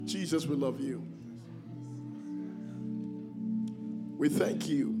Jesus, we love you. We thank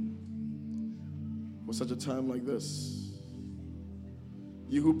you for such a time like this.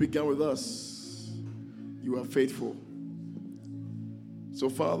 You who began with us, you are faithful. So,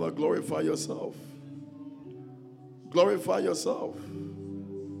 Father, glorify yourself. Glorify yourself.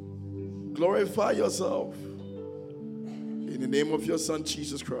 Glorify yourself. In the name of your Son,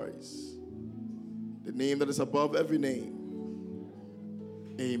 Jesus Christ. The name that is above every name.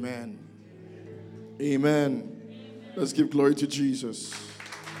 Amen. Amen. Let's give glory to Jesus.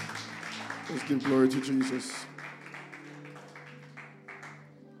 Let's give glory to Jesus.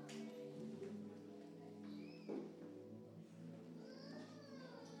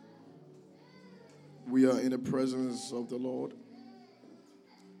 We are in the presence of the Lord,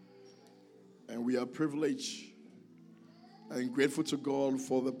 and we are privileged and grateful to God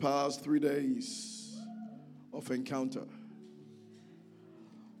for the past 3 days of encounter.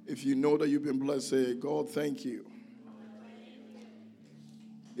 If you know that you've been blessed, say, God, thank you.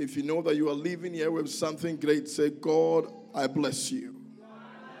 If you know that you are leaving here with something great, say, God, I bless you.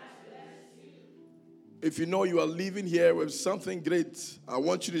 If you know you are leaving here with something great, I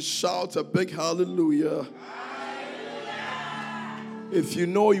want you to shout a big hallelujah. Hallelujah. If you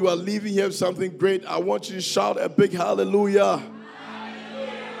know you are leaving here with something great, I want you to shout a big hallelujah. Hallelujah.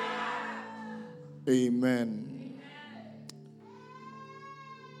 Amen.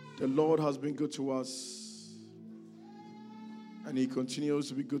 The Lord has been good to us, and He continues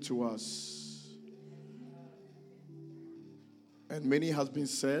to be good to us. And many has been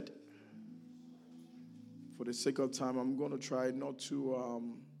said. For the sake of time, I'm going to try not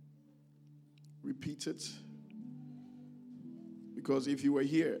to repeat it. Because if you were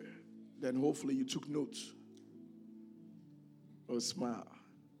here, then hopefully you took notes or smile.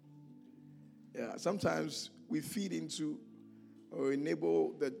 Yeah, sometimes we feed into or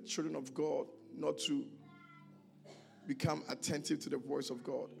enable the children of God not to become attentive to the voice of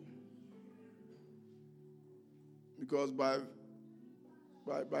God. Because by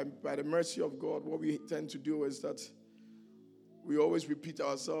the mercy of God, what we tend to do is that we always repeat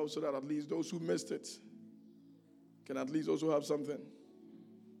ourselves so that at least those who missed it can at least also have something.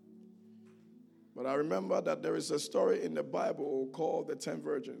 But I remember that there is a story in the Bible called the 10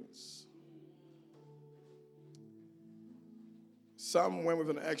 virgins. Some went with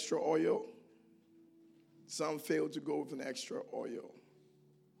an extra oil. Some failed to go with an extra oil.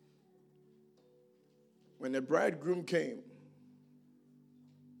 When the bridegroom came,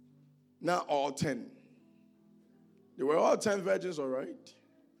 not all 10. They were all 10 virgins, all right?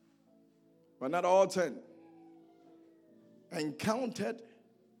 But not all 10. Encountered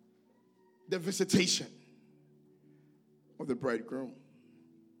the visitation of the bridegroom.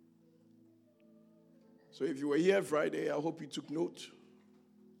 So if you were here Friday, I hope you took note.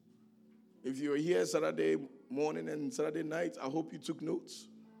 If you were here Saturday morning and Saturday night, I hope you took notes.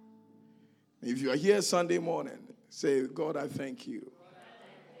 If you are here Sunday morning, say, God, I thank you.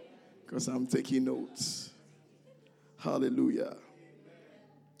 Because I'm taking notes. Hallelujah.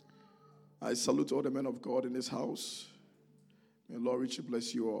 I salute all the men of God in this house. May the Lord richly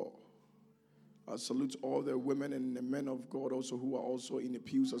bless you all. I salute all the women and the men of God also who are also in the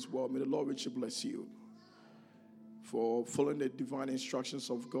pews as well. May the Lord richly bless you for following the divine instructions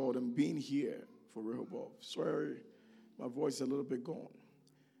of God and being here for Rehoboth. Sorry, my voice is a little bit gone.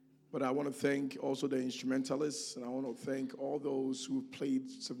 But I want to thank also the instrumentalists, and I want to thank all those who played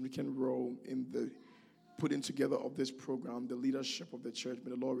a significant role in the putting together of this program, the leadership of the church.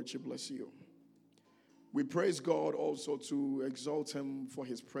 May the Lord richly bless you. We praise God also to exalt Him for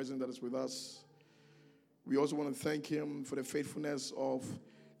His presence that is with us. We also want to thank Him for the faithfulness of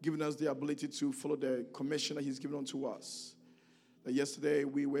giving us the ability to follow the commission that He's given unto us. That yesterday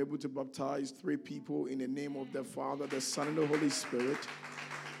we were able to baptize 3 people in the name of the Father, the Son, and the Holy Spirit.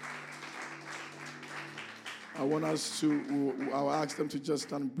 I'll ask them to just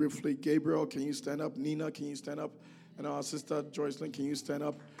stand briefly. Gabriel, can you stand up? Nina, can you stand up? And our sister Joycelyn, can you stand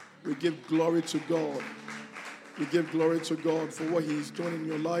up? We give glory to God. We give glory to God for what He's doing in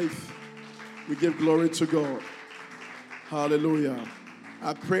your life. We give glory to God. Hallelujah.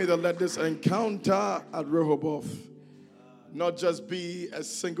 I pray that let this encounter at Rehoboth not just be a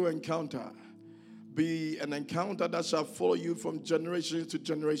single encounter, be an encounter that shall follow you from generations to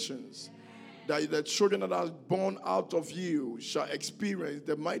generations. That the children that are born out of you shall experience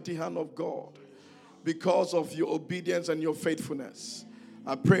the mighty hand of God because of your obedience and your faithfulness.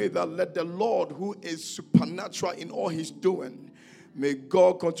 I pray that let the Lord, who is supernatural in all He's doing, may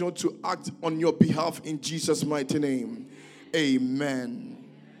God continue to act on your behalf in Jesus' mighty name. Amen.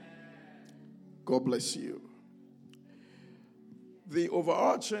 God bless you. The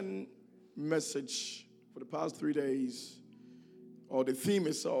overarching message for the past 3 days, or the theme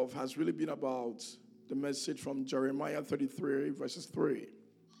itself, has really been about the message from Jeremiah 33, verses 3.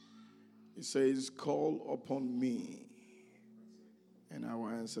 It says, "Call upon me, and I will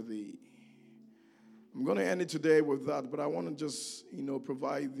answer thee." I'm going to end it today with that, but I want to just,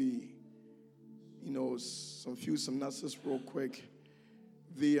 provide the, some few synopsis real quick.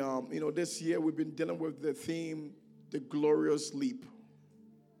 This year we've been dealing with the theme, the glorious leap.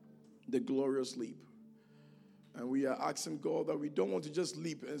 The glorious leap. And we are asking God that we don't want to just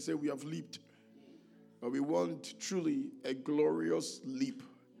leap and say we have leaped, but we want truly a glorious leap.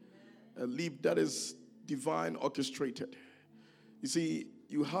 A leap that is divine orchestrated. You see,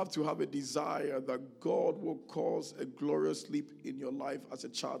 you have to have a desire that God will cause a glorious leap in your life as a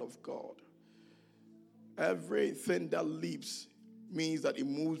child of God. Everything that leaps means that it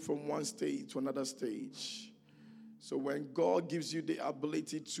moves from one stage to another stage. So when God gives you the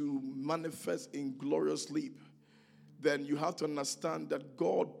ability to manifest in glorious leap, then you have to understand that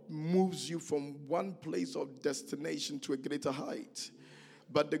God moves you from one place of destination to a greater height.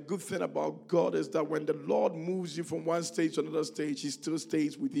 But the good thing about God is that when the Lord moves you from one stage to another stage, He still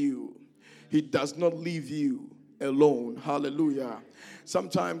stays with you. He does not leave you alone. Hallelujah.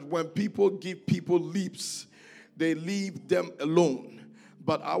 Sometimes when people give people leaps, they leave them alone.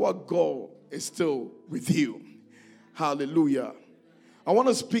 But our God is still with you. Hallelujah. I want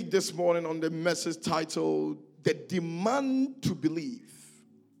to speak this morning on the message titled, "The Demand to Believe."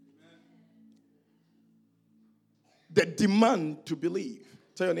 The demand to believe.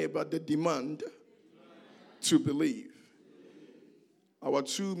 Tell your neighbor, the demand to believe. Our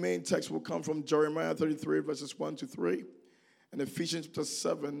two main texts will come from Jeremiah 33, verses 1 to 3, and Ephesians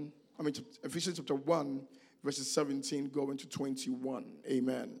chapter 1, verses 17 going to 21.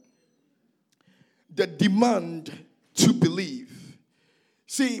 Amen. The demand to believe.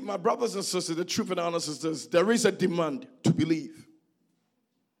 See, my brothers and sisters, the truth and honest is this: there is a demand to believe.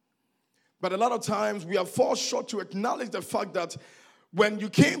 But a lot of times we are fall short to acknowledge the fact that when you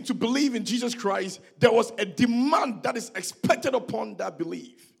came to believe in Jesus Christ, there was a demand that is expected upon that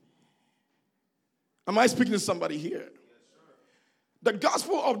belief. Am I speaking to somebody here? Yes, the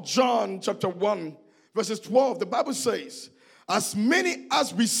Gospel of John, chapter 1, verses 12, the Bible says, "As many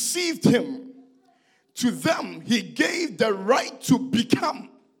as received him, to them he gave the right to become."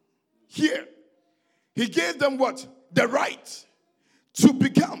 Here, he gave them what? The right to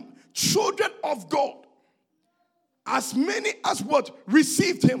become children of God. As many as what?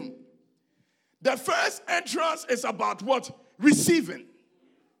 Received him. The first entrance is about what? Receiving.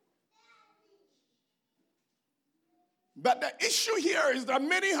 But the issue here is that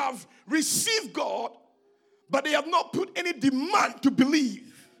many have received God, but they have not put any demand to believe.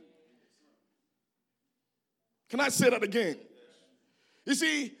 Can I say that again? You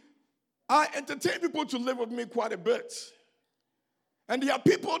see, I entertain people to live with me quite a bit. And there are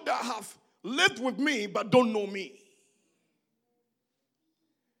people that have lived with me but don't know me.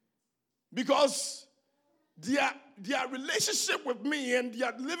 Because their relationship with me and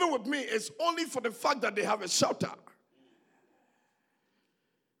their living with me is only for the fact that they have a shelter.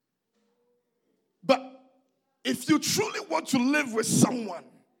 But if you truly want to live with someone,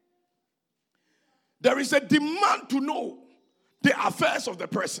 there is a demand to know the affairs of the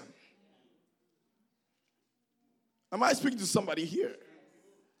person. Am I speaking to somebody here?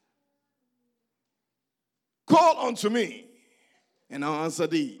 Call unto me, and I'll answer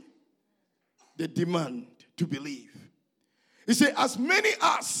thee. The demand to believe. He said, as many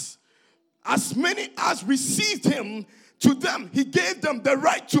as received him, to them he gave them the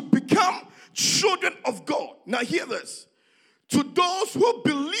right to become children of God. Now hear this. To those who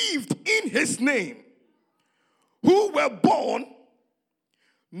believed in his name, who were born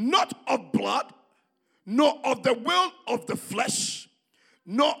not of blood, nor of the will of the flesh,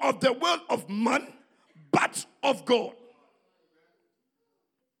 nor of the will of man, but of God.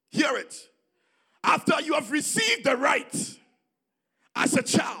 Hear it. After you have received the right as a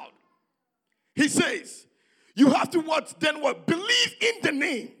child, he says, you have to what? Then what? Believe in the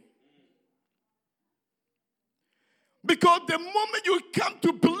name. Because the moment you come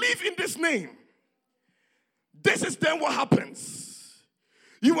to believe in this name, this is then what happens.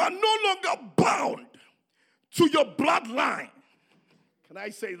 You are no longer bound to your bloodline. Can I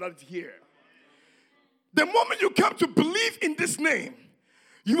say that here? The moment you come to believe in this name,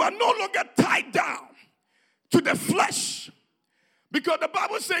 you are no longer tied down to the flesh. Because the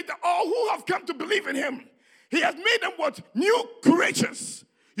Bible says that all who have come to believe in him, he has made them what? New creatures.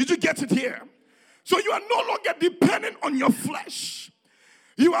 Did you get it here? So you are no longer dependent on your flesh.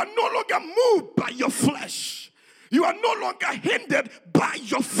 You are no longer moved by your flesh. You are no longer hindered by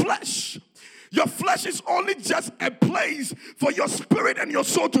your flesh. Your flesh is only just a place for your spirit and your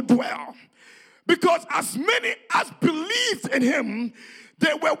soul to dwell. Because as many as believed in him,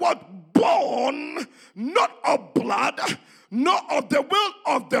 they were what? Born, not of blood, not of the will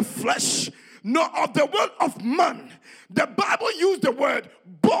of the flesh, nor of the will of man. The Bible used the word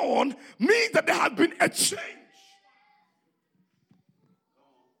born, means that there has been a change.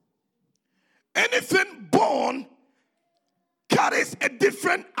 Anything born carries a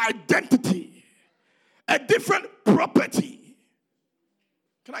different identity, a different property.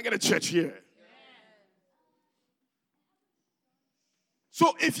 Can I get a church here?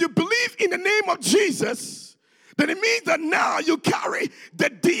 So if you believe in the name of Jesus, then it means that now you carry the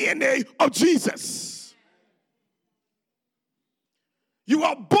DNA of Jesus. You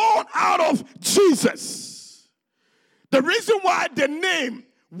are born out of Jesus. The reason why the name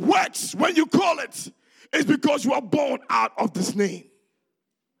works when you call it is because you are born out of this name.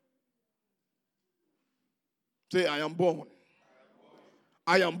 Say, I am born.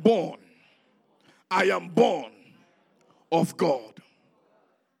 I am born. I am born of God.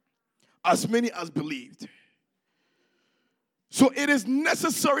 As many as believed. So it is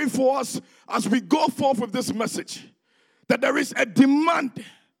necessary for us as we go forth with this message that there is a demand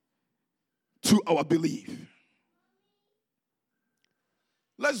to our belief.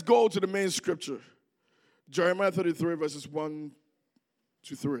 Let's go to the main scripture. Jeremiah 33 verses 1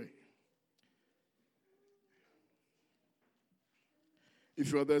 to 3.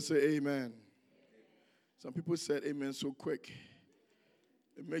 If you are there, say amen. Some people said amen so quick.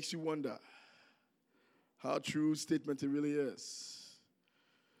 It makes you wonder how true statement it really is.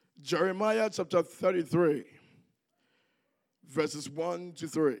 Jeremiah chapter 33, verses 1 to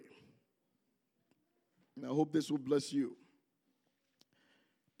 3. And I hope this will bless you.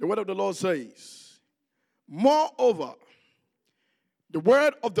 The word of the Lord says, moreover, the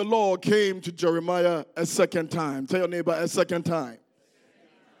word of the Lord came to Jeremiah a second time. Tell your neighbor, a second time.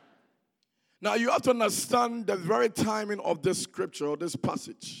 Now, you have to understand the very timing of this scripture or this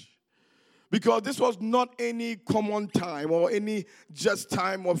passage. Because this was not any common time or any just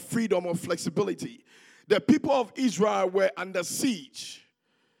time of freedom or flexibility. The people of Israel were under siege.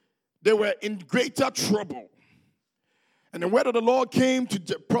 They were in greater trouble. And the word of the Lord came to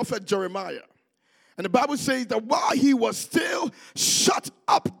the prophet Jeremiah. And the Bible says that while he was still shut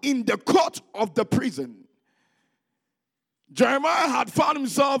up in the court of the prison, Jeremiah had found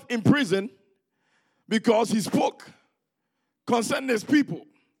himself in prison because he spoke concerning his people,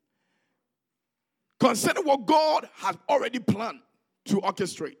 concerning what God had already planned to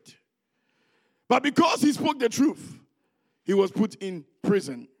orchestrate. But because he spoke the truth, he was put in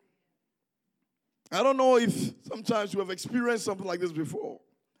prison. I don't know if sometimes you have experienced something like this before.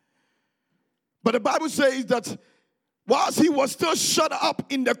 But the Bible says that whilst he was still shut up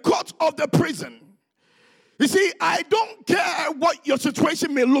in the court of the prison, you see, I don't care what your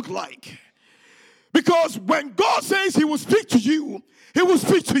situation may look like. Because when God says he will speak to you, he will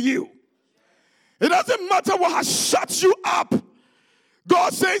speak to you. It doesn't matter what has shut you up.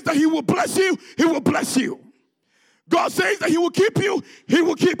 God says that he will bless you, he will bless you. God says that he will keep you, he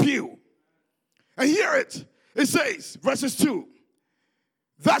will keep you. And hear it. It says, verses 2.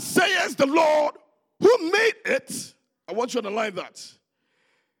 Thus says the Lord who made it. I want you to underline that.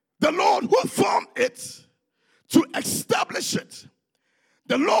 The Lord who formed it to establish it.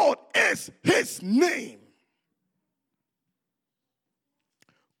 The Lord is his name.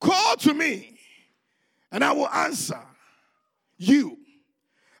 Call to me, and I will answer you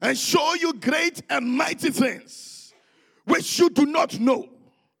and show you great and mighty things which you do not know.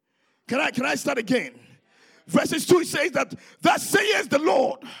 Can I start again? Verses 2 says that, thus says the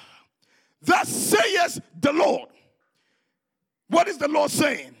Lord. Thus says the Lord. What is the Lord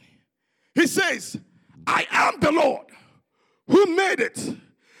saying? He says, I am the Lord who made it.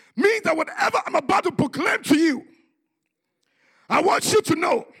 Means that whatever I'm about to proclaim to you, I want you to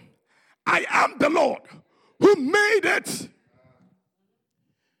know, I am the Lord who made it.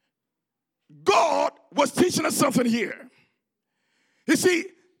 God was teaching us something here. You see,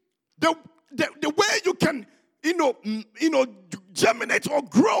 the way you can, germinate or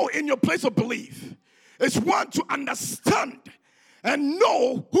grow in your place of belief is one, to understand and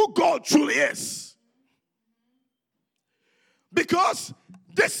know who God truly is. Because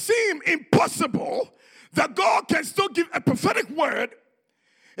this seems impossible that God can still give a prophetic word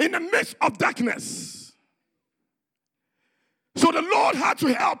in the midst of darkness. So the Lord had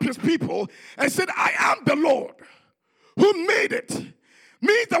to help his people and said, I am the Lord who made it.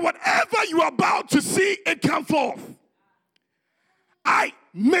 Means that whatever you are about to see it come forth, I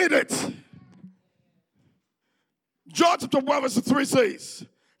made it. John chapter 1 verse 3 says,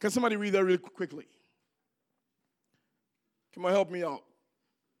 can somebody read that really quickly? Come on, help me out.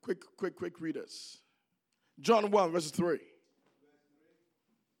 Quick readers. John 1 verse 3.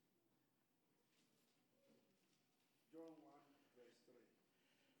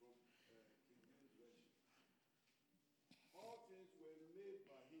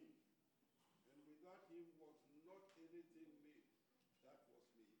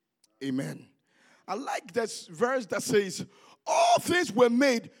 Amen. I like this verse that says, all things were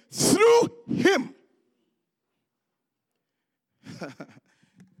made through him.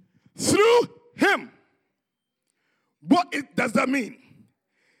 Through him. What does that mean?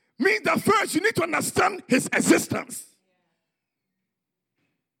 Means that first you need to understand his existence.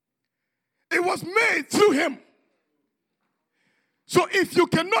 It was made through him. So if you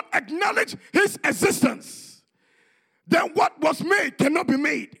cannot acknowledge his existence, then what was made cannot be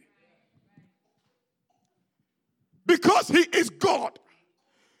made. Because he is God,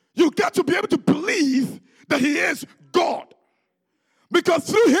 you got to be able to believe that he is God. Because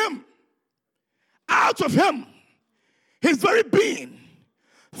through him, out of him, his very being,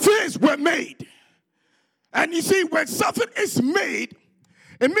 things were made. And you see, when something is made,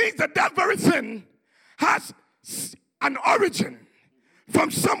 it means that that very thing has an origin from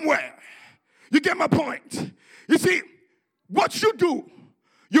somewhere. You get my point? You see, what you do,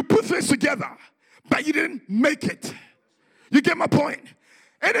 you put things together, but you didn't make it. You get my point?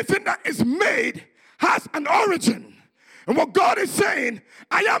 Anything that is made has an origin. And what God is saying,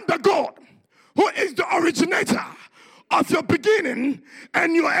 I am the God who is the originator of your beginning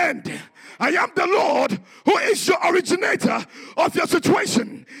and your end. I am the Lord who is your originator of your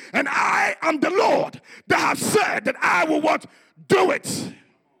situation. And I am the Lord that have said that I will what? Do it.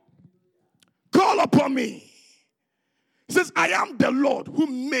 Call upon me. He says, I am the Lord who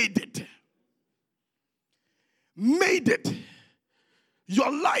made it. Made it.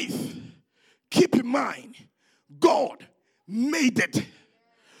 Your life, keep in mind, God made it.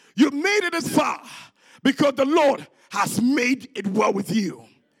 You made it this far because the Lord has made it well with you.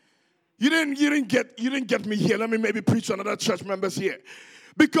 You didn't get me here. Let me maybe preach to another church members here.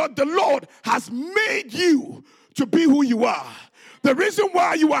 Because the Lord has made you to be who you are. The reason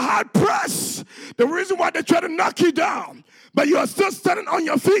why you are hard pressed, the reason why they try to knock you down, but you are still standing on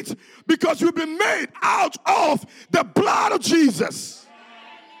your feet because you've been made out of the blood of Jesus.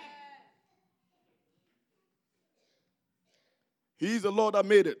 He's the Lord that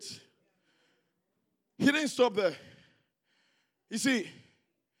made it. He didn't stop there. You see,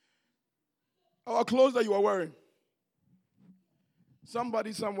 our clothes that you are wearing,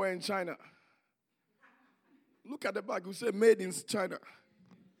 somebody somewhere in China, look at the back, who say made in China,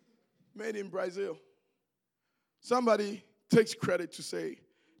 made in Brazil. Somebody takes credit to say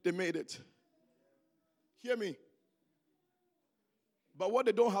they made it. Hear me. But what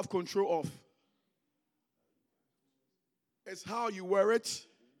they don't have control of is how you wear it,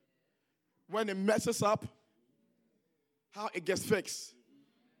 when it messes up, how it gets fixed.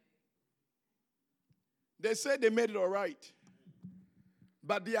 They say they made it all right,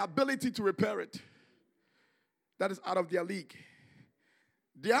 but the ability to repair it, that is out of their league.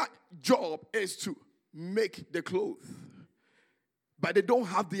 Their job is to make the clothes, but they don't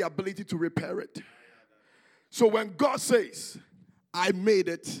have the ability to repair it. So when God says, I made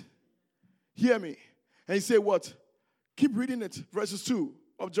it, hear me, and he say what? Keep reading it, verses 2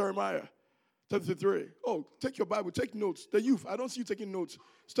 of Jeremiah 33. Oh, take your Bible, take notes. The youth, I don't see you taking notes.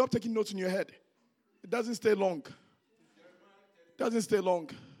 Stop taking notes in your head. It doesn't stay long. It doesn't stay long.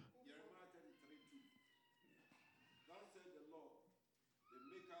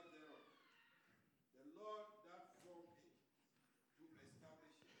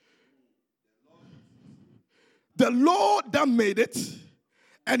 The Lord that made it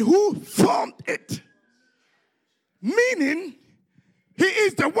and who formed it. Meaning, he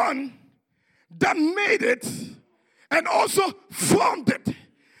is the one that made it and also formed it.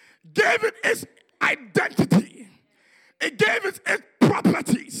 Gave it its identity. It gave it its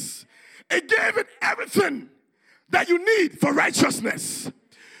properties. It gave it everything that you need for righteousness.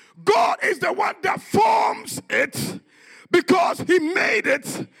 God is the one that forms it because he made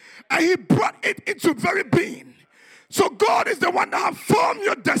it and he brought it into very being. So God is the one that has formed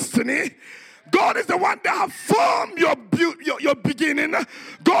your destiny. God is the one that has formed your beginning.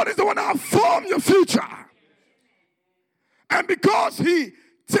 God is the one that has formed your future. And because he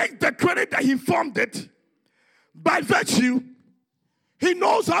takes the credit that he formed it, by virtue, he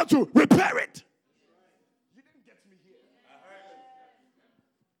knows how to repair it. You didn't get me here.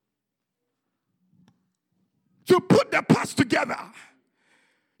 To put the parts together.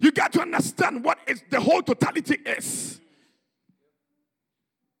 You got to understand what is the whole totality is.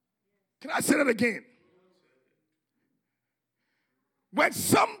 Can I say that again? When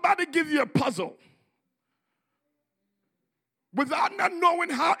somebody gives you a puzzle, without not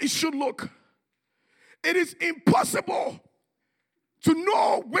knowing how it should look, it is impossible to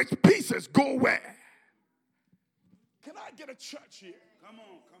know which pieces go where. Can I get a church here? Come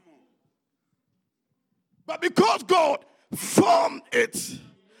on. But because God formed it,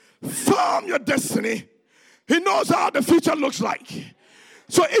 formed your destiny, He knows how the future looks like.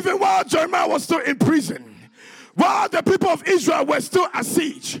 So even while Jeremiah was still in prison, while the people of Israel were still at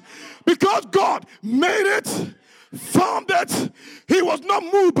siege, because God made it, formed it, He was not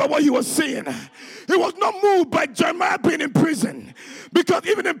moved by what He was seeing. He was not moved by Jeremiah being in prison, because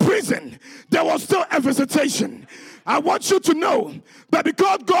even in prison there was still a visitation. I want you to know that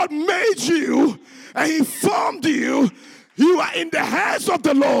because God made you and He formed you, you are in the hands of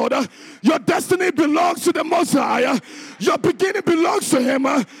the Lord. Your destiny belongs to the Most High. Your beginning belongs to Him.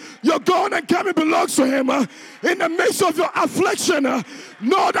 Your going and coming belongs to Him. In the midst of your affliction,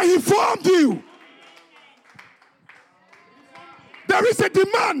 know that He formed you. There is a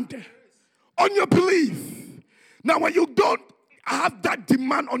demand on your belief. Now, when you don't have that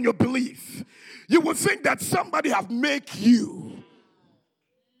demand on your belief, you will think that somebody have made you.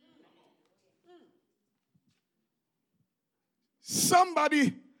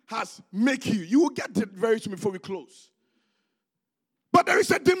 Somebody has made you. You will get it very soon before we close. But there is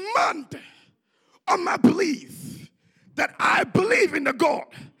a demand on my belief that I believe in the God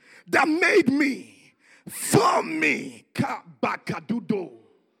that made me, formed me.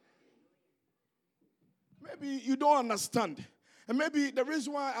 Maybe you don't understand. And maybe the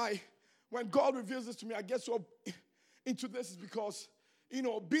reason why when God reveals this to me, I get so into this is because,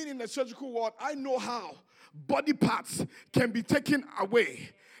 being in the surgical ward, I know how body parts can be taken away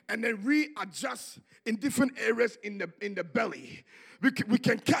and then readjust in different areas in the belly. We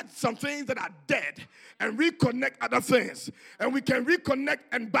can catch some things that are dead and reconnect other things. And we can reconnect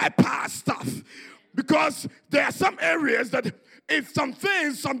and bypass stuff. Because there are some areas that if some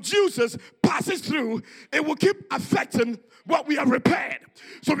juices passes through, it will keep affecting what we have repaired.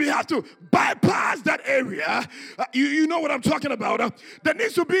 So we have to bypass that area. You know what I'm talking about. There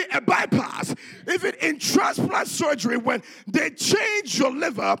needs to be a bypass. Even in transplant surgery, when they change your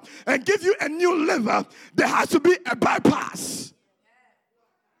liver and give you a new liver, there has to be a bypass.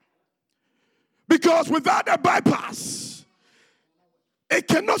 Because without a bypass, it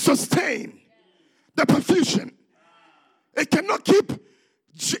cannot sustain the perfusion. It cannot keep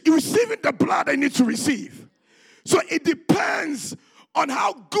receiving the blood they need to receive. So it depends on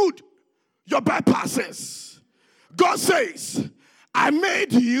how good your bypass is. God says, I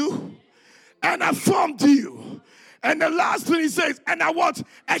made you and I formed you. And the last thing He says, and I want to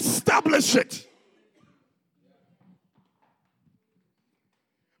establish it.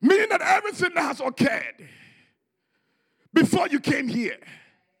 Meaning that everything that has occurred before you came here,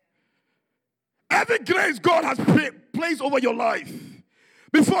 every grace God has placed over your life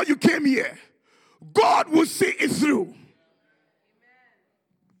before you came here, God will see it through.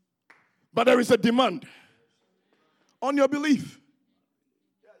 But there is a demand on your belief.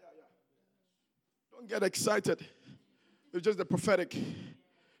 Don't get excited. It's just the prophetic.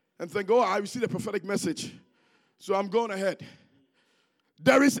 And think, I received a prophetic message, so I'm going ahead.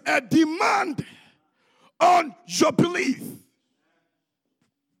 There is a demand on your belief.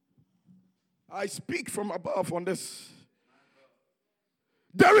 I speak from above on this.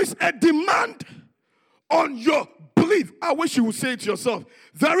 There is a demand on your belief. I wish you would say it to yourself.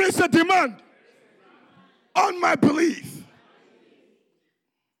 There is a demand on my belief.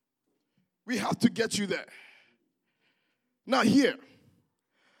 We have to get you there. Now here,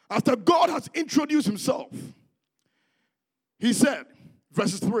 after God has introduced Himself, He said,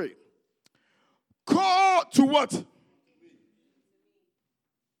 verses 3, call to what?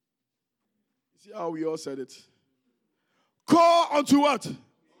 See how we all said it? Call unto what?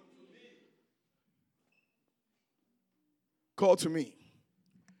 Call to me.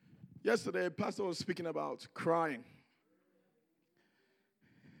 Yesterday, Pastor was speaking about crying.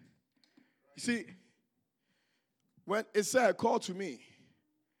 You see, when it said, call to me,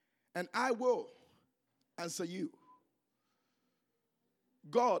 and I will answer you.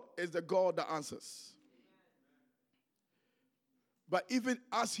 God is the God that answers. But even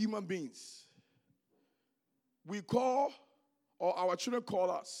as human beings, we call, or our children call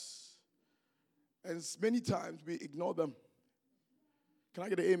us, and many times we ignore them. Can I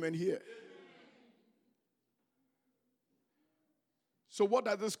get an amen here? So what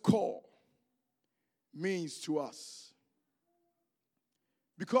does this call means to us?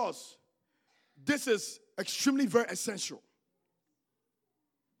 Because this is extremely very essential.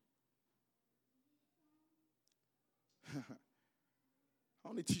 I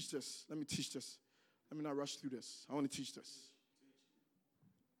want to teach this. Let me teach this. Let me not rush through this. I want to teach this.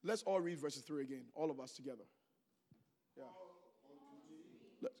 Let's all read verses 3 again. All of us together. Yeah.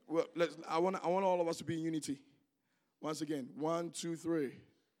 I want all of us to be in unity. Once again. 1, 2, 3.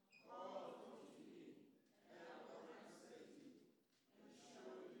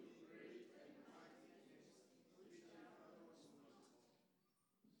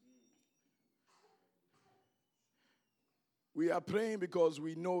 We are praying because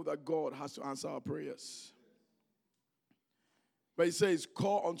we know that God has to answer our prayers. But he says,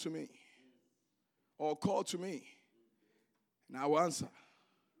 call unto me. Or call to me. And I will answer.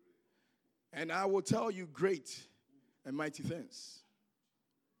 And I will tell you great and mighty things.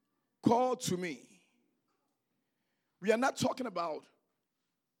 Call to me. We are not talking about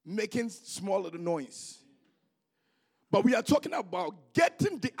making small little noise. But we are talking about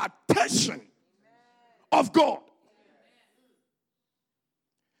getting the attention of God.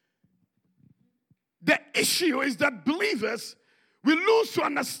 The issue is that believers will lose to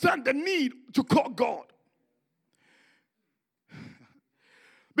understand the need to call God.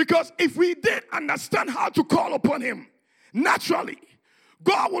 Because if we did understand how to call upon him, naturally,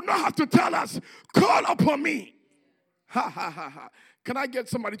 God would not have to tell us, call upon me. Ha, ha, ha, ha. Can I get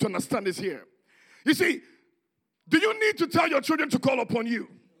somebody to understand this here? You see, do you need to tell your children to call upon you?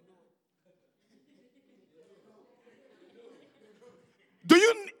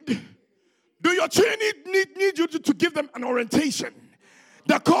 Do your children need you to give them an orientation?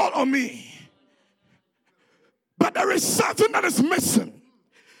 The call on me. But there is something that is missing.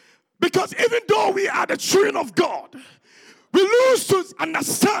 Because even though we are the children of God, we lose to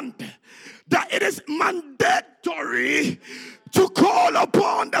understand that it is mandatory to call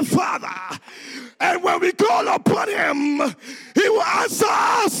upon the Father. And when we call upon him, he will answer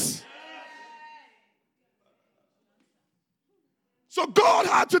us. So God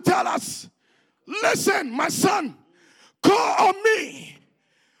had to tell us, listen, my son, call on me.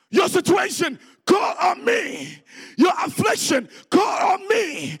 Your situation, call on me. Your affliction, call on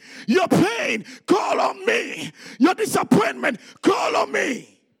me. Your pain, call on me. Your disappointment, call on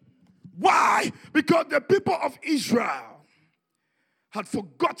me. Why? Because the people of Israel had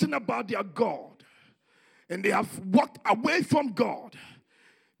forgotten about their God. And they have walked away from God.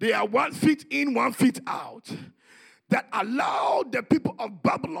 They are 1 foot in, 1 foot out. That allowed the people of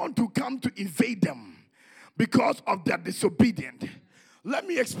Babylon to come to invade them because of their disobedience. Let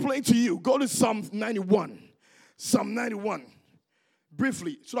me explain to you. Go to Psalm 91. Psalm 91.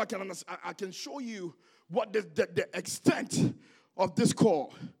 Briefly, so I can show you what the extent of this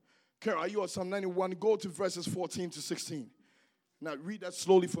call. Carol, are you on Psalm 91? Go to verses 14 to 16. Now read that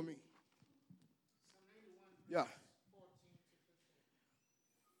slowly for me. Yeah.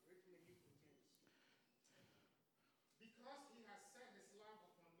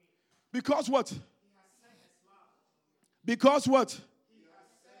 Because what? Because what? He has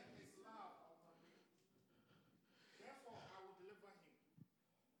set his love upon me. Therefore, I will deliver him.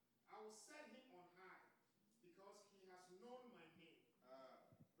 I will set him on high because he has known my name.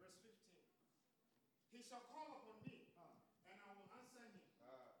 Verse 15. He shall call upon me and I will answer him.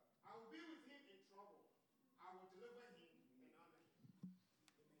 I will be with him in trouble. I will deliver him and honor him.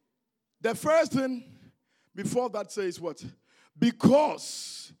 The first thing before that says what?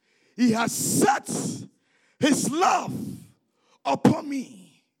 Because he has set his love upon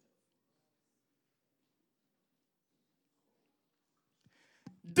me.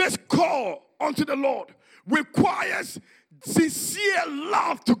 This call unto the Lord requires sincere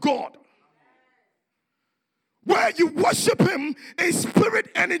love to God. Where you worship him in spirit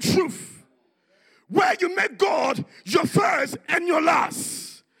and in truth. Where you make God your first and your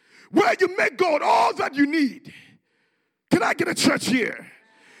last. Where you make God all that you need. Can I get a church here?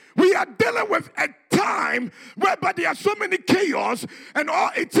 We are dealing with a time whereby there are so many chaos, and all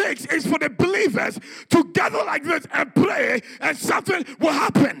it takes is for the believers to gather like this and pray, and something will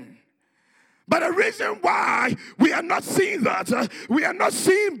happen. But the reason why we are not seeing that, we are not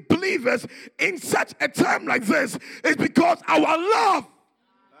seeing believers in such a time like this, is because our love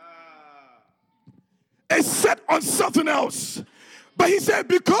is set on something else. But he said,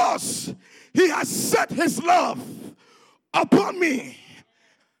 because he has set his love upon me.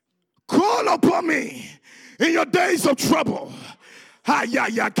 Call upon me in your days of trouble.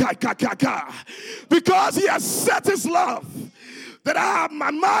 Because he has set his love, that I have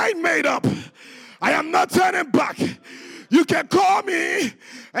my mind made up. I am not turning back. You can call me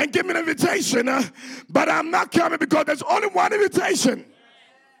and give me an invitation, but I'm not coming because there's only one invitation.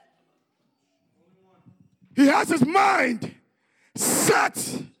 He has his mind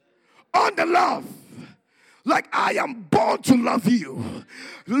set on the love. Like, I am born to love you.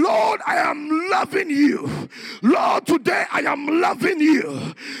 Lord, I am loving you. Lord, today I am loving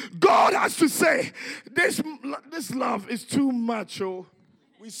you. God has to say, this love is too much. Oh,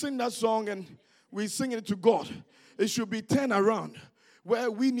 we sing that song and we sing it to God. It should be turned around, where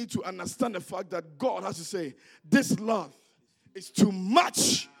we need to understand the fact that God has to say, this love is too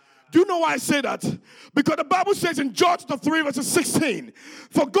much. Do you know why I say that? Because the Bible says in John 3 verses 16,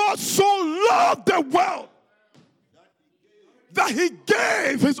 for God so loved the world that he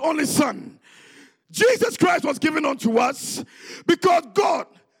gave his only son. Jesus Christ was given unto us because God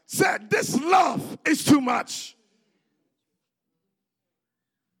said this love is too much.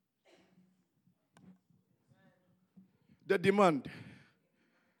 The demand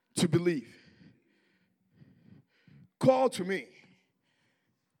to believe. Call to me,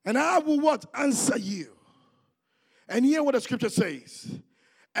 and I will what? Answer you. And hear what the scripture says.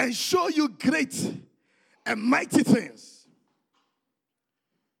 And show you great and mighty things.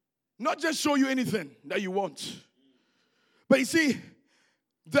 Not just show you anything that you want. But you see,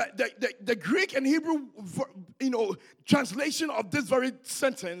 the Greek and Hebrew, translation of this very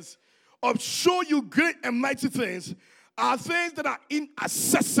sentence of show you great and mighty things are things that are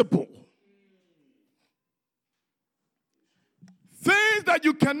inaccessible. Things that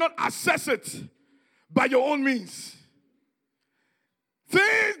you cannot access it by your own means.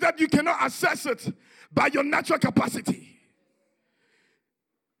 Things that you cannot access it by your natural capacity.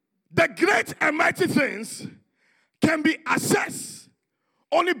 The great and mighty things can be accessed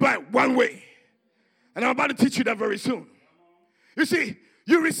only by one way. And I'm about to teach you that very soon. You see,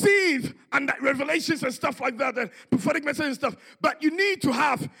 you receive and revelations and stuff like that, and prophetic messages and stuff, but you need to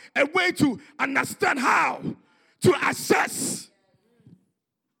have a way to understand how to access.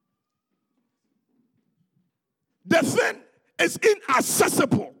 The thing is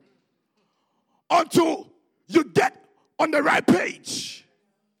inaccessible until you get on the right page.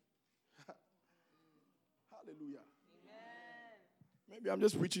 Maybe I'm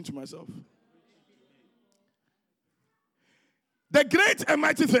just preaching to myself. The great and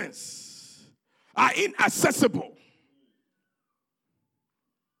mighty things are inaccessible.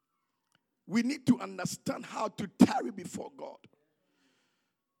 We need to understand how to tarry before God.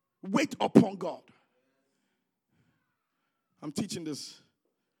 Wait upon God. I'm teaching this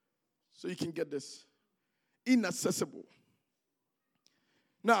so you can get this. Inaccessible.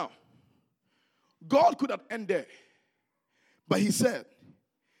 Now, God could have ended there. But he said,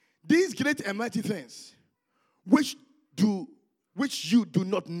 these great and mighty things, which you do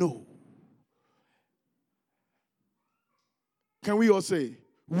not know. Can we all say,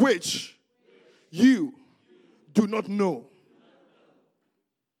 which you do not know?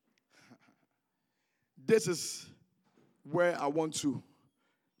 This is where I want to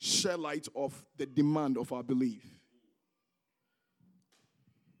shed light of the demand of our belief.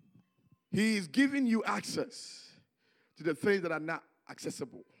 He is giving you access to the things that are not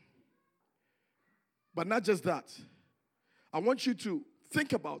accessible. But not just that. I want you to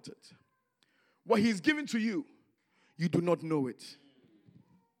think about it. What he's given to you, you do not know it.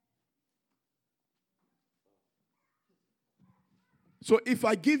 So if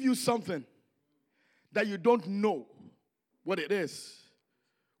I give you something that you don't know what it is,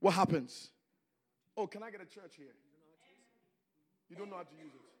 what happens? Oh, can I get a church here? You don't know how to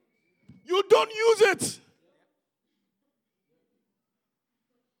use it. You don't use it.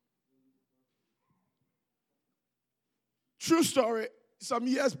 True story, some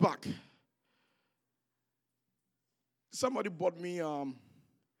years back, somebody bought me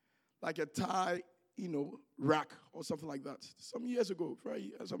like a tie, rack or something like that. Some years ago,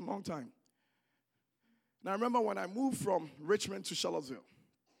 some long time. And I remember when I moved from Richmond to Charlottesville,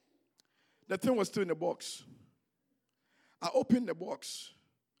 the thing was still in the box. I opened the box,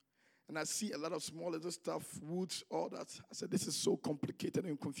 and I see a lot of small little stuff, woods, all that. I said, this is so complicated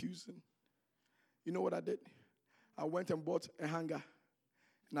and confusing. You know what I did? I went and bought a hanger,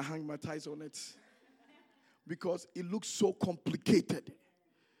 and I hung my ties on it. Because it looks so complicated.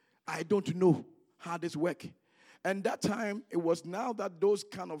 I don't know how this works. And that time, it was now that those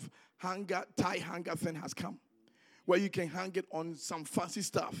kind of tie hanger thing has come, where you can hang it on some fancy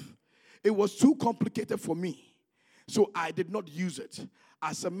stuff. It was too complicated for me, so I did not use it.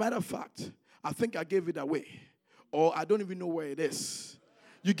 As a matter of fact, I think I gave it away, or I don't even know where it is.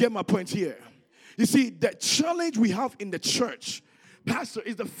 You get my point here. You see, the challenge we have in the church Pastor,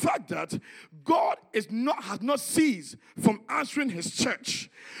 is the fact that God has not ceased from answering his church.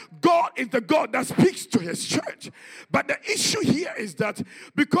 God is the God that speaks to his church. But the issue here is that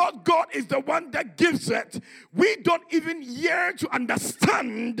because God is the one that gives it, we don't even yearn to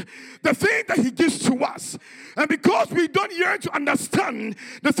understand the thing that he gives to us. And because we don't yearn to understand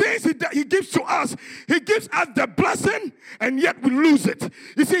the things that he gives to us, he gives us the blessing and yet we lose it.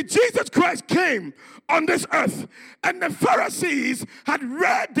 You see, Jesus Christ came on this earth and the Pharisees had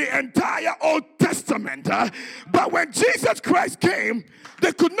read the entire Old Testament. But when Jesus Christ came,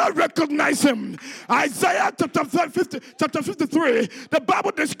 they could not recognize him. Isaiah chapter 53, the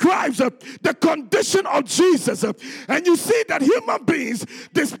Bible describes the condition of Jesus. And you see that human beings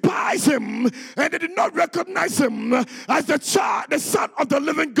despise him and they did not recognize him as the son of the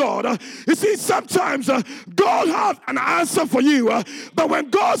living God. You see, sometimes God has an answer for you. But when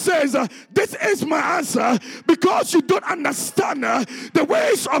God says, this is my answer, because you don't understand the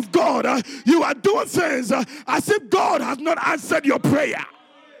ways of God, you are doing things as if God has not answered your prayer.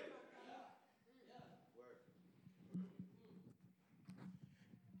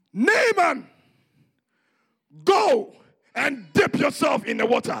 Naaman, go and dip yourself in the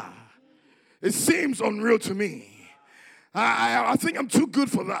water. It seems unreal to me. I think I'm too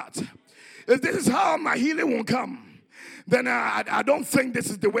good for that. If this is how my healing won't come, then I don't think this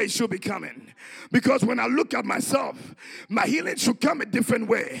is the way it should be coming. Because when I look at myself, my healing should come a different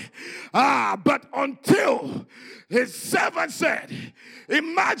way. But until his servant said,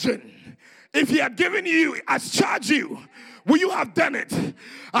 imagine if he had given you, as charged you, will you have done it?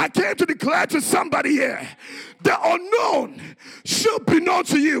 I came to declare to somebody here, the unknown should be known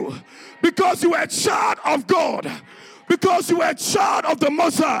to you because you are a child of God. Because you are a child of the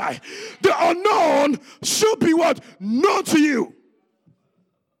Most High. The unknown should be what? Known to you.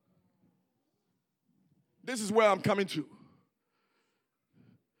 This is where I'm coming to.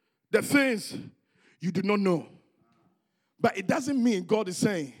 The things you do not know. But it doesn't mean God is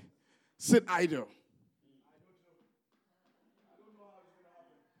saying, sit idle.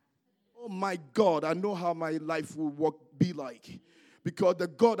 Oh my God, I know how my life will be like. Because the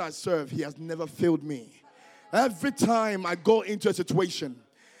God I serve, he has never failed me. Every time I go into a situation,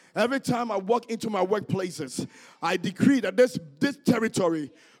 every time I walk into my workplaces, I decree that this territory,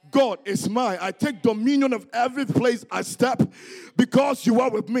 God, is mine. I take dominion of every place I step because you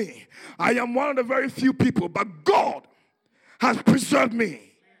are with me. I am one of the very few people, but God has preserved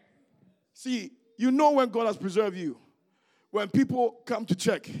me. See, you know when God has preserved you. When people come to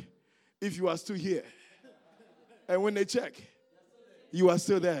check if you are still here. And when they check, you are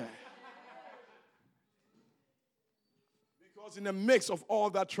still there. Because in the midst of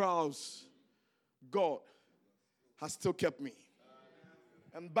all that trials, God has still kept me.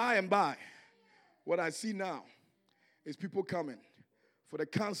 And by, what I see now is people coming for the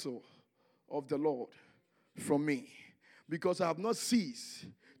counsel of the Lord from me. Because I have not ceased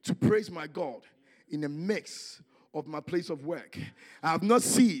to praise my God in the midst of my place of work. I have not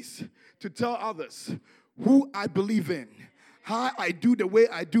ceased to tell others who I believe in, how I do the way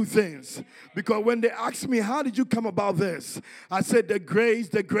I do things. Because when they ask me, how did you come about this? I said, the grace,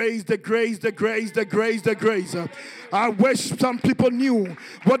 the grace, the grace, the grace, the grace, the grace. I wish some people knew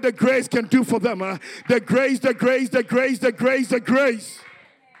what the grace can do for them. The grace, the grace, the grace, the grace, the grace.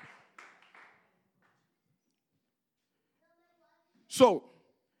 So,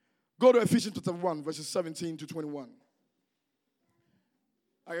 go to Ephesians chapter 1, verses 17 to 21.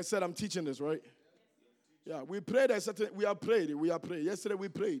 Like I said, I'm teaching this, right? Yeah, we prayed. We have prayed. Yesterday we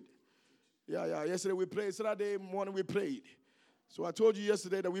prayed. Yesterday we prayed. Saturday morning we prayed. So I told you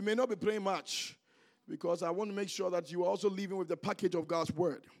yesterday that we may not be praying much because I want to make sure that you are also leaving with the package of God's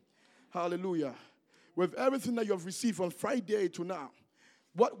word. Hallelujah. With everything that you have received from Friday to now,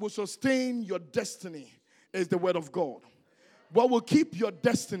 what will sustain your destiny is the word of God. What will keep your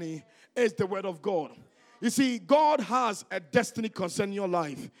destiny is the word of God. You see, God has a destiny concerning your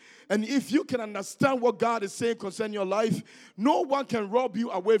life. And if you can understand what God is saying concerning your life, no one can rob you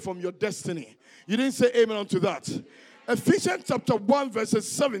away from your destiny. You didn't say amen unto that. Ephesians chapter 1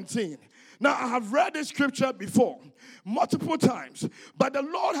 verses 17. Now, I have read this scripture before, multiple times, but the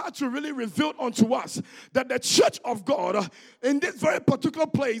Lord had to really reveal unto us that the church of God, in this very particular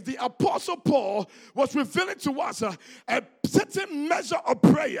place, the Apostle Paul was revealing to us a certain measure of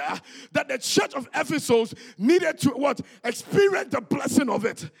prayer that the church of Ephesus needed to experience the blessing of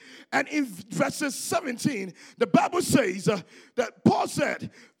it. And in verses 17, the Bible says that Paul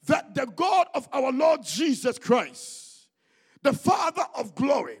said that the God of our Lord Jesus Christ, the Father of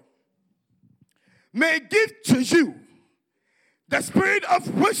glory, may give to you the spirit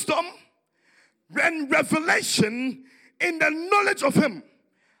of wisdom and revelation in the knowledge of him.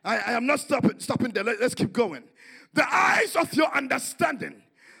 I am not stopping there. Let's keep going. The eyes of your understanding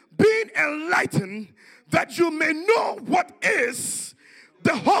being enlightened, that you may know what is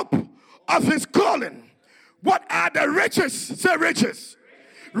the hope of his calling. What are the riches? Say riches.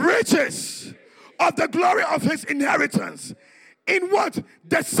 Riches of the glory of his inheritance. In what?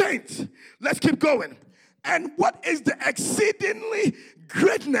 The saints. Let's keep going. And what is the exceedingly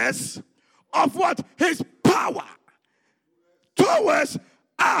greatness of what? His power towards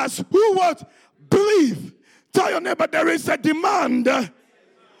us who what? Believe. Tell your neighbor, there is a demand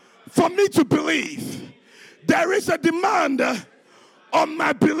for me to believe. There is a demand on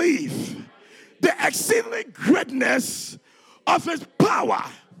my belief. The exceedingly greatness of his power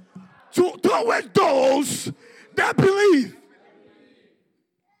towards those that believe.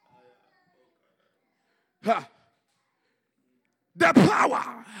 The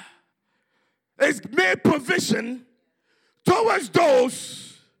power is made provision towards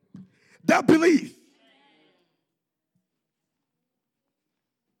those that believe.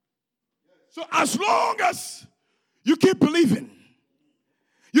 So as long as you keep believing,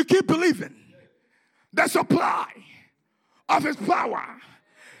 the supply of his power,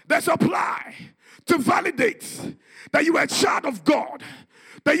 the supply to validate that you are a child of God,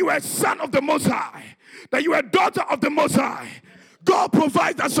 that you are a son of the Most High, that you are a daughter of the Most High. God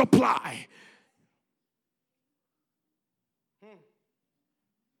provides that supply.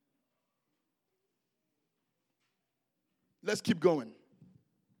 Let's keep going.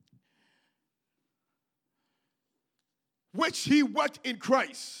 Which he worked in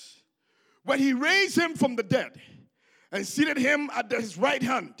Christ when he raised him from the dead and seated him at his right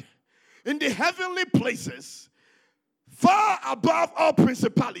hand in the heavenly places, far above all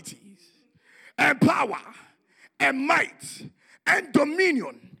principalities and power and might and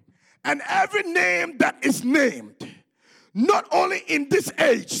dominion and every name that is named, not only in this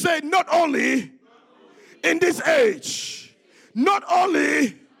age, say not only in this age, not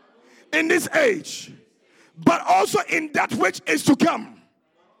only in this age, but also in that which is to come.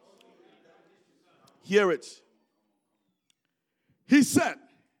 Hear it. He said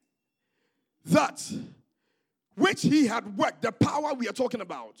that which he had worked, the power we are talking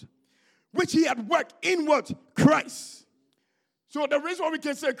about, which he had worked in what? Christ. So the reason why we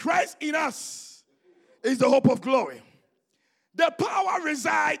can say Christ in us is the hope of glory. The power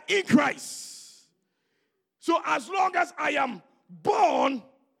resides in Christ. So as long as I am born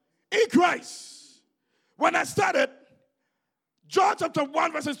in Christ, when I started, John chapter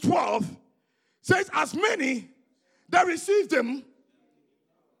 1 verses 12 says, as many that received him,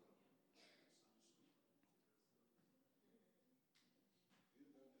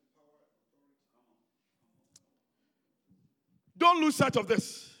 don't lose sight of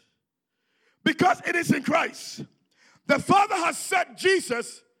this, because it is in Christ. The Father has set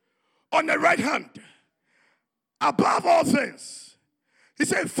Jesus on the right hand above all things. He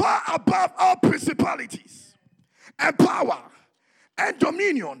said, far above all principalities and power and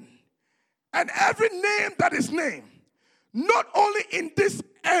dominion and every name that is named, not only in this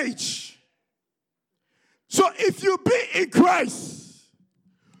age. So if you be in Christ,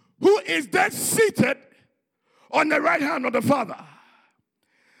 who is then seated on the right hand of the Father,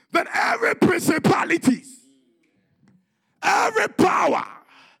 then every principalities, every power,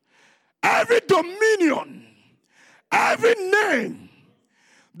 every dominion, every name,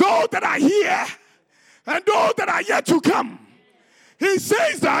 those that are here and those that are yet to come, he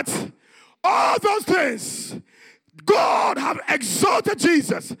says that all those things, God have exalted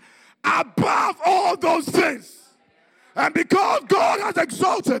Jesus above all those things. And because God has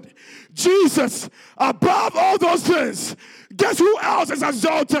exalted Jesus above all those things, guess who else is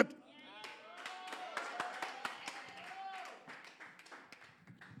exalted?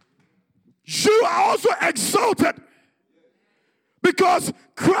 You are also exalted because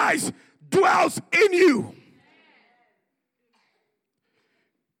Christ dwells in you.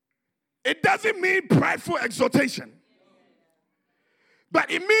 It doesn't mean prideful exaltation, but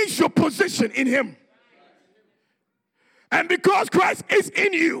it means your position in him. And because Christ is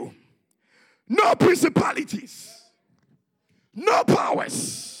in you, no principalities, no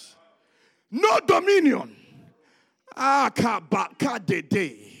powers, no dominion.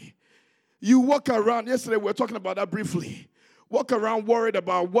 You walk around, yesterday we were talking about that briefly. Walk around worried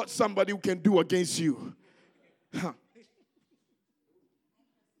about what somebody can do against you.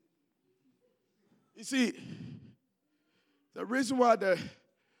 You see, the reason why the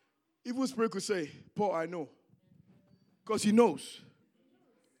evil spirit could say, Paul, I know. Because he knows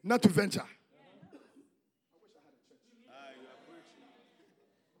not to venture.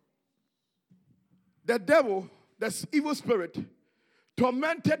 The devil this evil spirit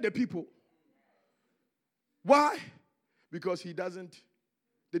tormented the people. Why? Because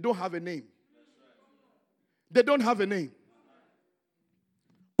they don't have a name. They don't have a name.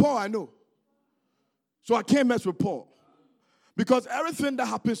 Paul, I know. So I can't mess with Paul. Because everything that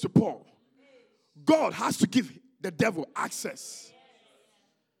happens to Paul, God has to give the devil access.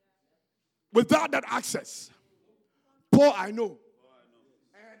 Without that access, Paul, I know.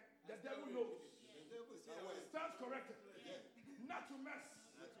 And the devil knows. Stands corrected. Not to mess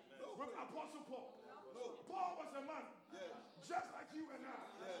with Apostle Paul. Paul was a man just like you and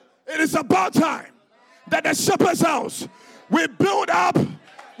I. It is about time that the shepherd's house, we build up,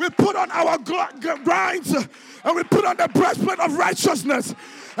 we put on our grinds, and we put on the breastplate of righteousness.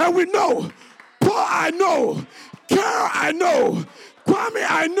 And we know, Paul, I know, Carol, I know, Kwame,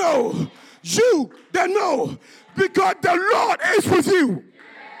 I know, you, they know, because the Lord is with you.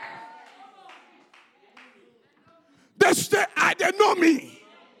 They know me.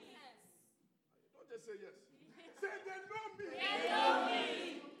 Don't just say yes. Say they know me. They know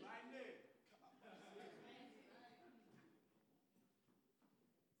me.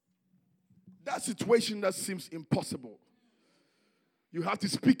 That situation that seems impossible, you have to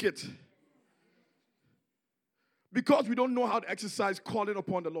speak it. Because we don't know how to exercise calling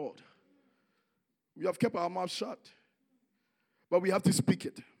upon the Lord. We have kept our mouth shut. But we have to speak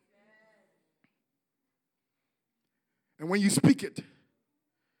it. And when you speak it,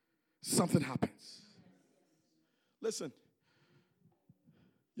 something happens. Listen,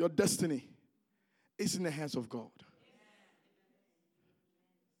 your destiny is in the hands of God.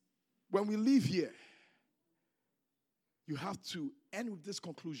 When we leave here, you have to end with this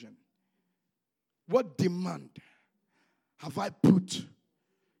conclusion. What demand have I put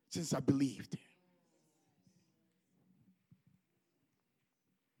since I believed?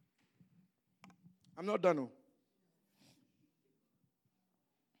 I'm not done.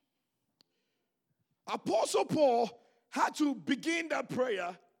 Apostle Paul had to begin that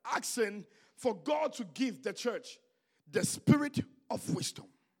prayer asking for God to give the church the spirit of wisdom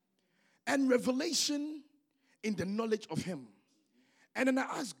and revelation in the knowledge of him. And then I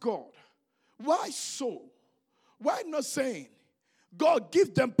asked God, why so? Why not saying, God,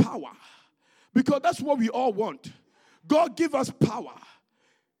 give them power? Because that's what we all want. God, give us power.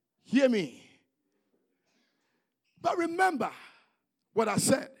 Hear me. But remember what I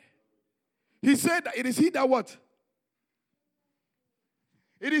said. He said that it is he that what?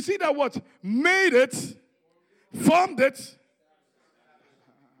 It is he that what? Made it, formed it.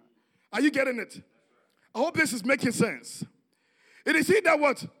 Are you getting it? I hope this is making sense. It is he that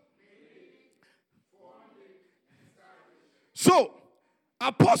what? So,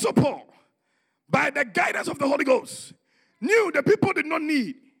 Apostle Paul, by the guidance of the Holy Ghost, knew the people did not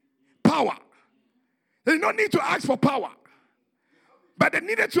need power. They did not need to ask for power. But they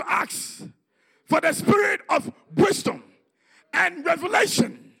needed to ask for the spirit of wisdom and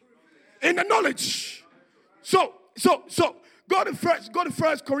revelation in the knowledge. So go to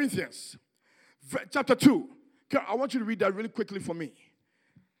 1 Corinthians chapter 2. I want you to read that really quickly for me.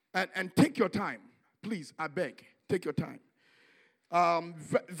 And take your time. Please, I beg. Take your time.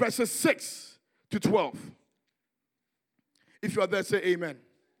 Verses 6 to 12. If you are there, say amen.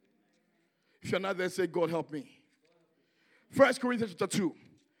 If you're not there, say God help me. 1 Corinthians chapter 2,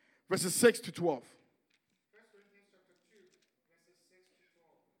 verses 6 to 12. 1 Corinthians chapter 2, verses 6 to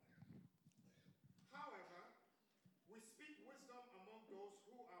 12. However, we speak wisdom among those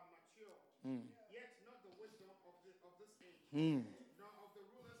who are mature, yet not the wisdom of this age, nor of the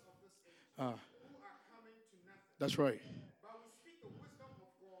rulers of this age, who are coming to nothing. That's right. But we speak the wisdom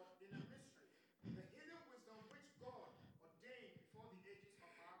of God in a mystery, the hidden wisdom which God ordained before the ages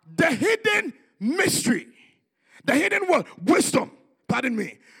of our God. The hidden mystery. The hidden word, wisdom, pardon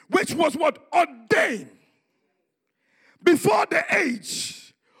me, which was what? Ordained before the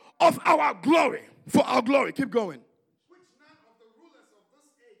age of our glory, for our glory. Keep going. Which none of the rulers of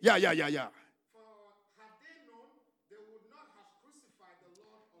this age, Yeah. for had they known, they would not have crucified the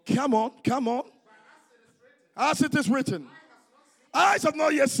Lord of Come on. But as it is written, Eyes have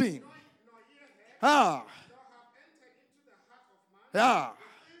not yet seen. nor ear heard, nor have entered into the heart of man,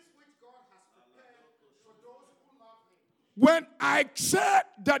 the things which God has prepared for those who love him. When I said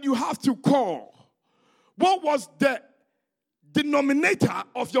that you have to call, what was the denominator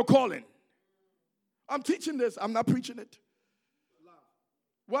of your calling? I'm teaching this. I'm not preaching it. Love.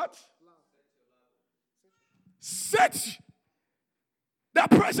 What? Set. That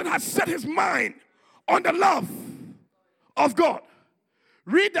person has set his mind on the love of God.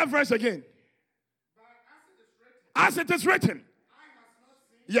 Read that verse again. But as it is written, As it is written. eye has not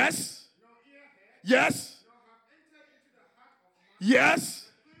seen, Yes. nor ear heard, Yes. nor have Yes.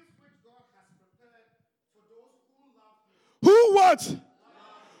 things which God has prepared for those who love him. Who what?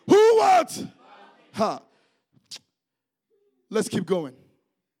 Who what? Huh. Let's keep going.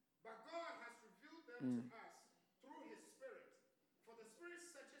 But God has revealed them to us through his Spirit. For the Spirit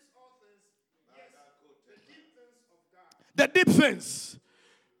searches all things, yes, the deep things of God. The deep things.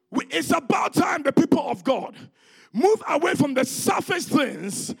 It's about time the people of God move away from the surface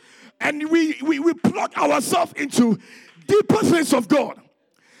things and we plug ourselves into deeper things of God.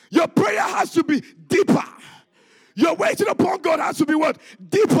 Your prayer has to be deeper. Your waiting upon God has to be what?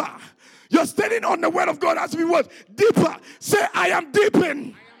 Deeper. Your standing on the word of God has to be what? Deeper. Say, I am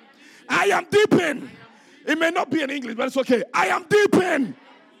deepen. I am deepen. It may not be in English, but it's okay. I am deepen.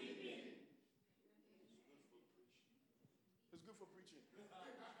 It's good for preaching.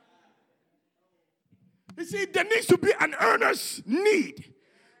 You see, there needs to be an earnest need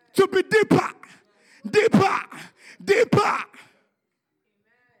to be deeper. Deeper. Deeper.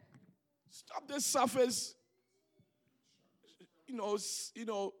 Stop this surface,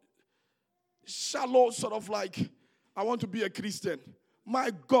 shallow sort of like, I want to be a Christian.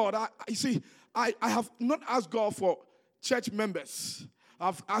 My God, I have not asked God for church members.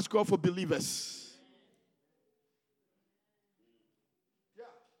 I've asked God for believers. Yeah.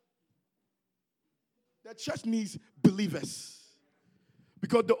 The church needs believers.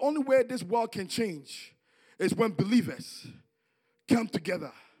 Because the only way this world can change is when believers come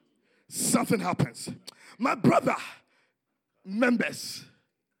together. Something happens. My brother, members,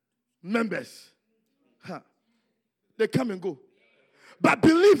 they come and go. But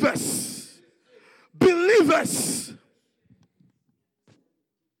believers,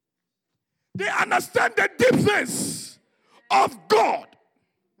 they understand the deep things of God,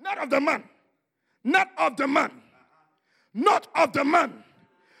 not of the man,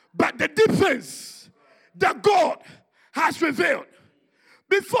 but the deep things that God has revealed.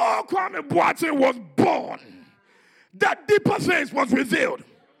 Before Kwame Boateng was born, that deeper things was revealed.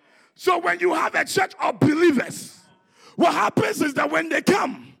 So when you have a church of believers, what happens is that when they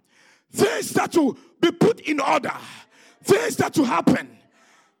come, things start to be put in order. Things start to happen.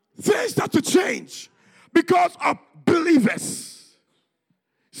 Things start to change because of believers.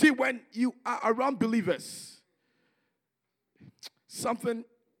 See, when you are around believers, something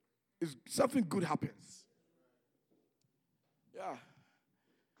good happens. Yeah.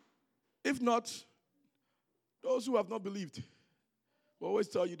 If not, those who have not believed will always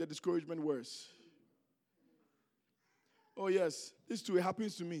tell you the discouragement words. Oh yes, this too, it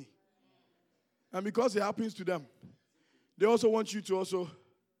happens to me. And because it happens to them, they also want you to also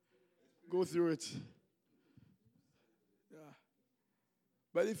go through it. Yeah.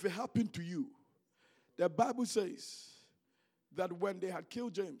 But if it happened to you, the Bible says that when they had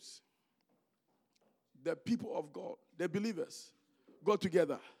killed James, the people of God, the believers, got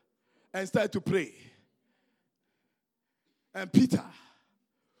together and started to pray. And Peter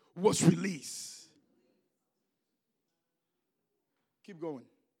was released. Keep going.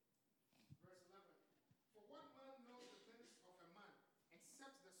 Verse 11. For what man knows the things of a man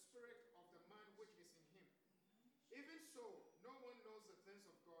except the spirit of the man which is in him? Even so, no one knows the things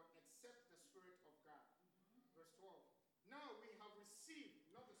of God except the Spirit of God. Verse 12. Now we have received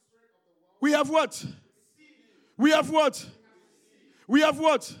not the spirit of the world. We have what? We have what? We have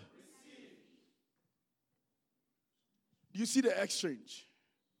what? Do you see the exchange?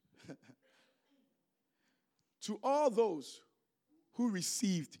 To all those who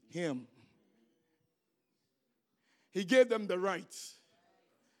received him, he gave them the right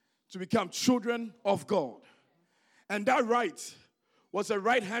to become children of God. And that right was a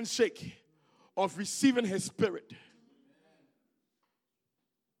right handshake of receiving his spirit.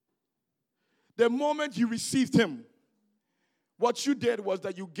 The moment you received him, what you did was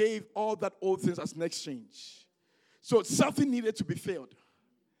that you gave all that old things as an exchange. So something needed to be filled.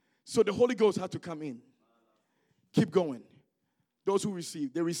 So the Holy Ghost had to come in. Keep going. Those who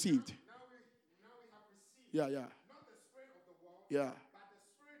received, they received. Now we have received. Yeah. Not the spirit of the world. Yeah. But the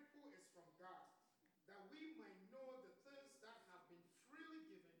Spirit who is from God, that we might know the things that have been freely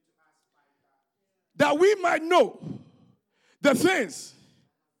given to us by God. That we might know the things.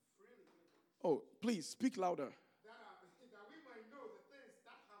 Oh, please speak louder. That we might know the things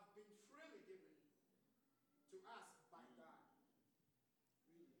that have been freely given to us by God.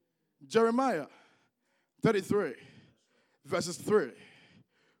 Jeremiah 33, verses 3.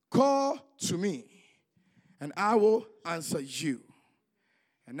 Call to me, and I will answer you,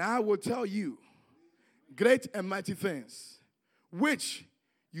 and I will tell you great and mighty things which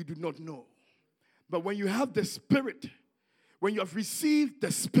you do not know. But when you have the Spirit, when you have received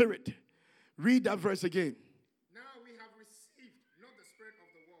the Spirit, read that verse again. Now we have received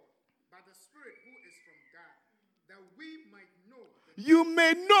by the Spirit who is from God, that we might know You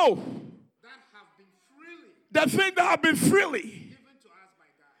may know that have been freely the things that have been freely given to us by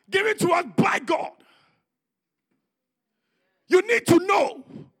God. given to us by God. You need to know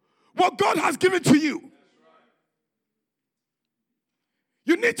what God has given to you.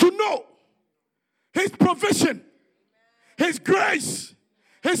 You need to know His provision, His grace,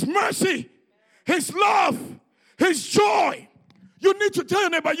 His mercy, His love, His joy. You need to tell your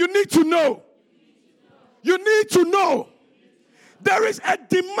neighbor, you need to know. You need to know. There is a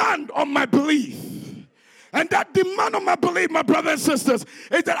demand on my belief. And that demand on my belief, my brothers and sisters,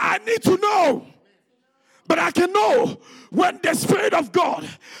 is that I need to know. But I can know when the Spirit of God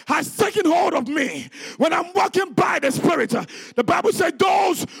has taken hold of me, when I'm walking by the Spirit. The Bible says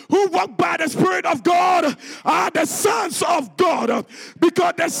those who walk by the Spirit of God are the sons of God,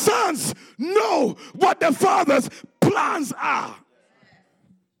 because the sons know what the Father's plans are.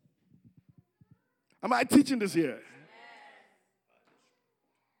 Am I teaching this here?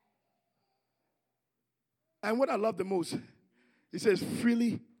 And what I love the most, he says,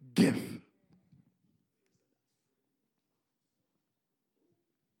 freely give.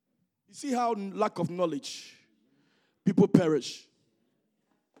 You see how lack of knowledge, people perish.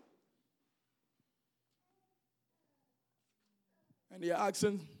 And they are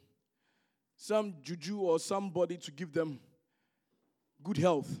asking some juju or somebody to give them good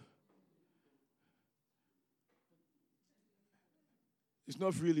health. It's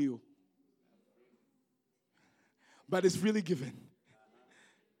not really you, but it's really given.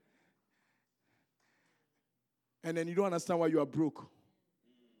 And then you don't understand why you are broke.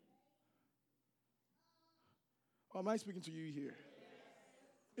 Or am I speaking to you here?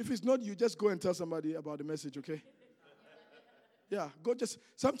 If it's not you, just go and tell somebody about the message, okay? Yeah, go just,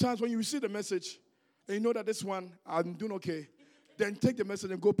 sometimes when you receive the message, and you know that this one, I'm doing okay, then take the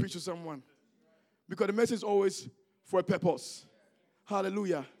message and go preach to someone. Because the message is always for a purpose.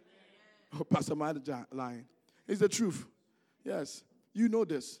 Hallelujah. Oh, Pastor my line. It's the truth. Yes, you know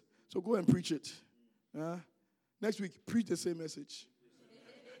this. So go and preach it. Next week, preach the same message.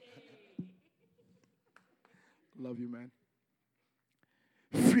 Love you, man.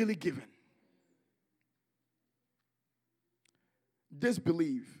 Freely given.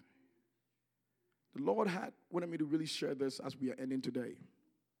 Disbelieve. The Lord had wanted me to really share this as we are ending today.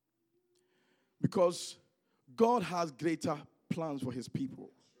 Because God has greater plans for His people.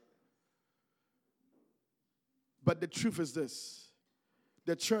 But the truth is this.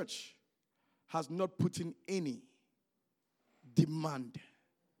 The church has not put in any demand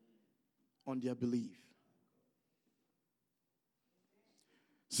on their belief.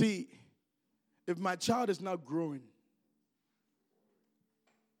 See, if my child is not growing,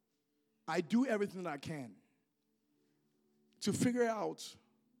 I do everything I can to figure out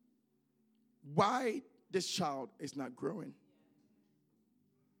why this child is not growing.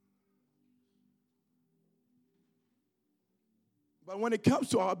 But when it comes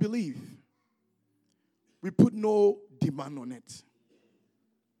to our belief, we put no demand on it.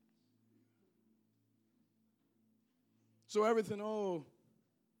 So everything,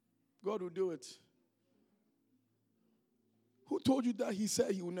 God will do it. Who told you that He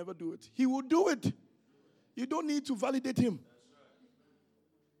said He will never do it? He will do it. You don't need to validate Him.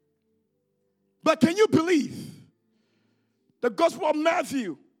 But can you believe? The Gospel of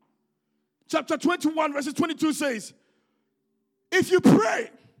Matthew, chapter 21, verses 22 says, if you pray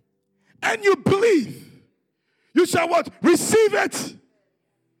and you believe, you shall what? Receive it.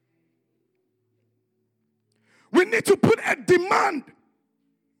 We need to put a demand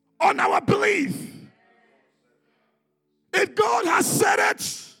on our belief. If God has said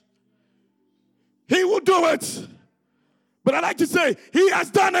it, He will do it. But I like to say, He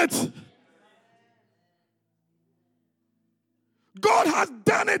has done it. God has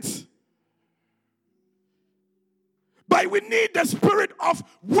done it. But we need the spirit of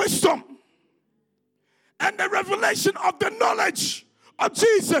wisdom and the revelation of the knowledge of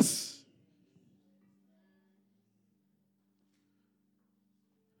Jesus.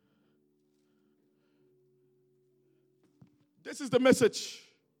 This is the message.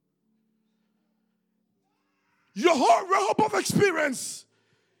 Your whole Rehoboth experience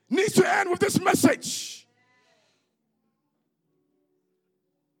needs to end with this message.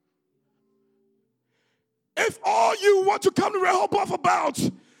 If all you want to come to Rehoboth about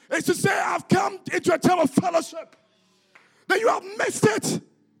is to say, I've come into a time of fellowship, then you have missed it.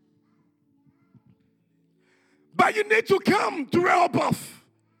 But you need to come to Rehoboth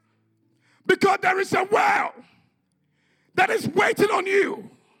because there is a well that is waiting on you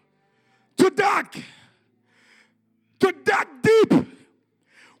to dig deep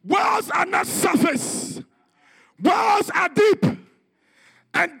Wells are not surface. Wells are deep.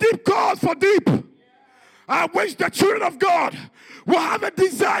 And deep calls for deep. I wish the children of God will have a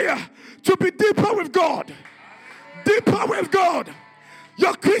desire to be deeper with God. Deeper with God.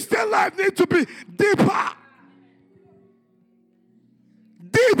 Your Christian life needs to be deeper.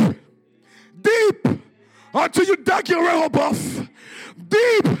 Deep. Deep. Until you dug your Rehoboth.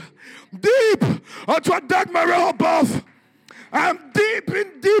 Deep. Deep. Until I dug my Rehoboth. I'm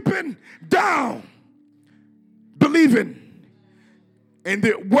deeping down. Believing in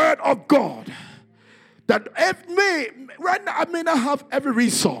the word of God. That right now I may not have every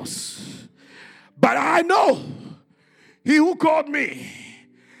resource. But I know he who called me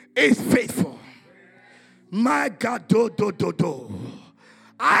is faithful. My God,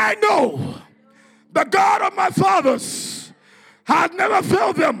 I know the God of my fathers has never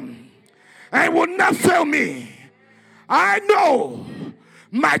failed them and will not fail me. I know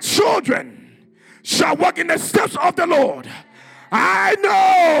my children shall walk in the steps of the Lord. I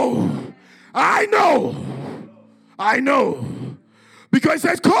know. Because it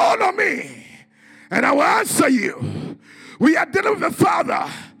says, call on me and I will answer you. We are dealing with a Father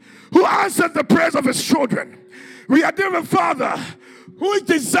who answers the prayers of his children. We are dealing with a Father who is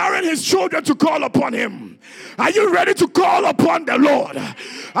desiring his children to call upon him. Are you ready to call upon the Lord?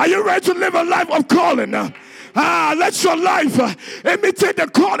 Are you ready to live a life of calling? Let your life imitate the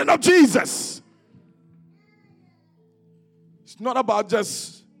calling of Jesus. It's not about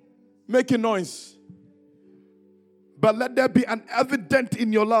just making noise, but let there be an evidence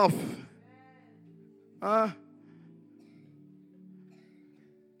in your love.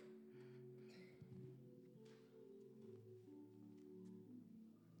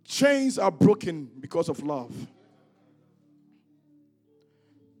 Chains are broken because of love.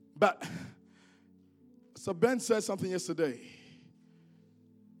 But so Ben said something yesterday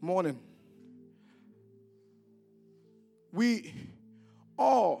morning. We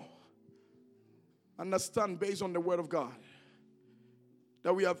all understand based on the word of God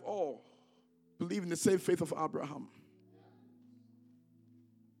that we have all believed in the same faith of Abraham.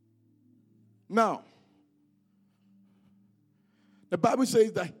 Now, the Bible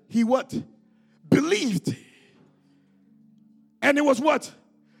says that he what? Believed. And it was what?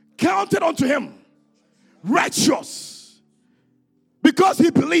 Counted unto him. Righteous. Because he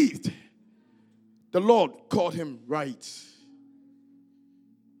believed, the Lord called him right.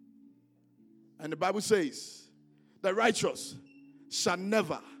 And the Bible says, the righteous shall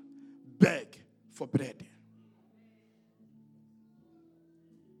never beg for bread.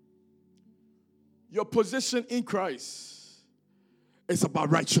 Your position in Christ is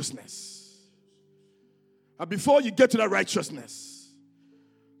about righteousness. And before you get to that righteousness,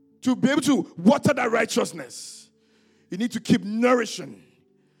 to be able to water that righteousness, you need to keep nourishing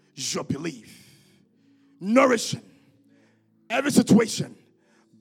your belief. Nourishing every situation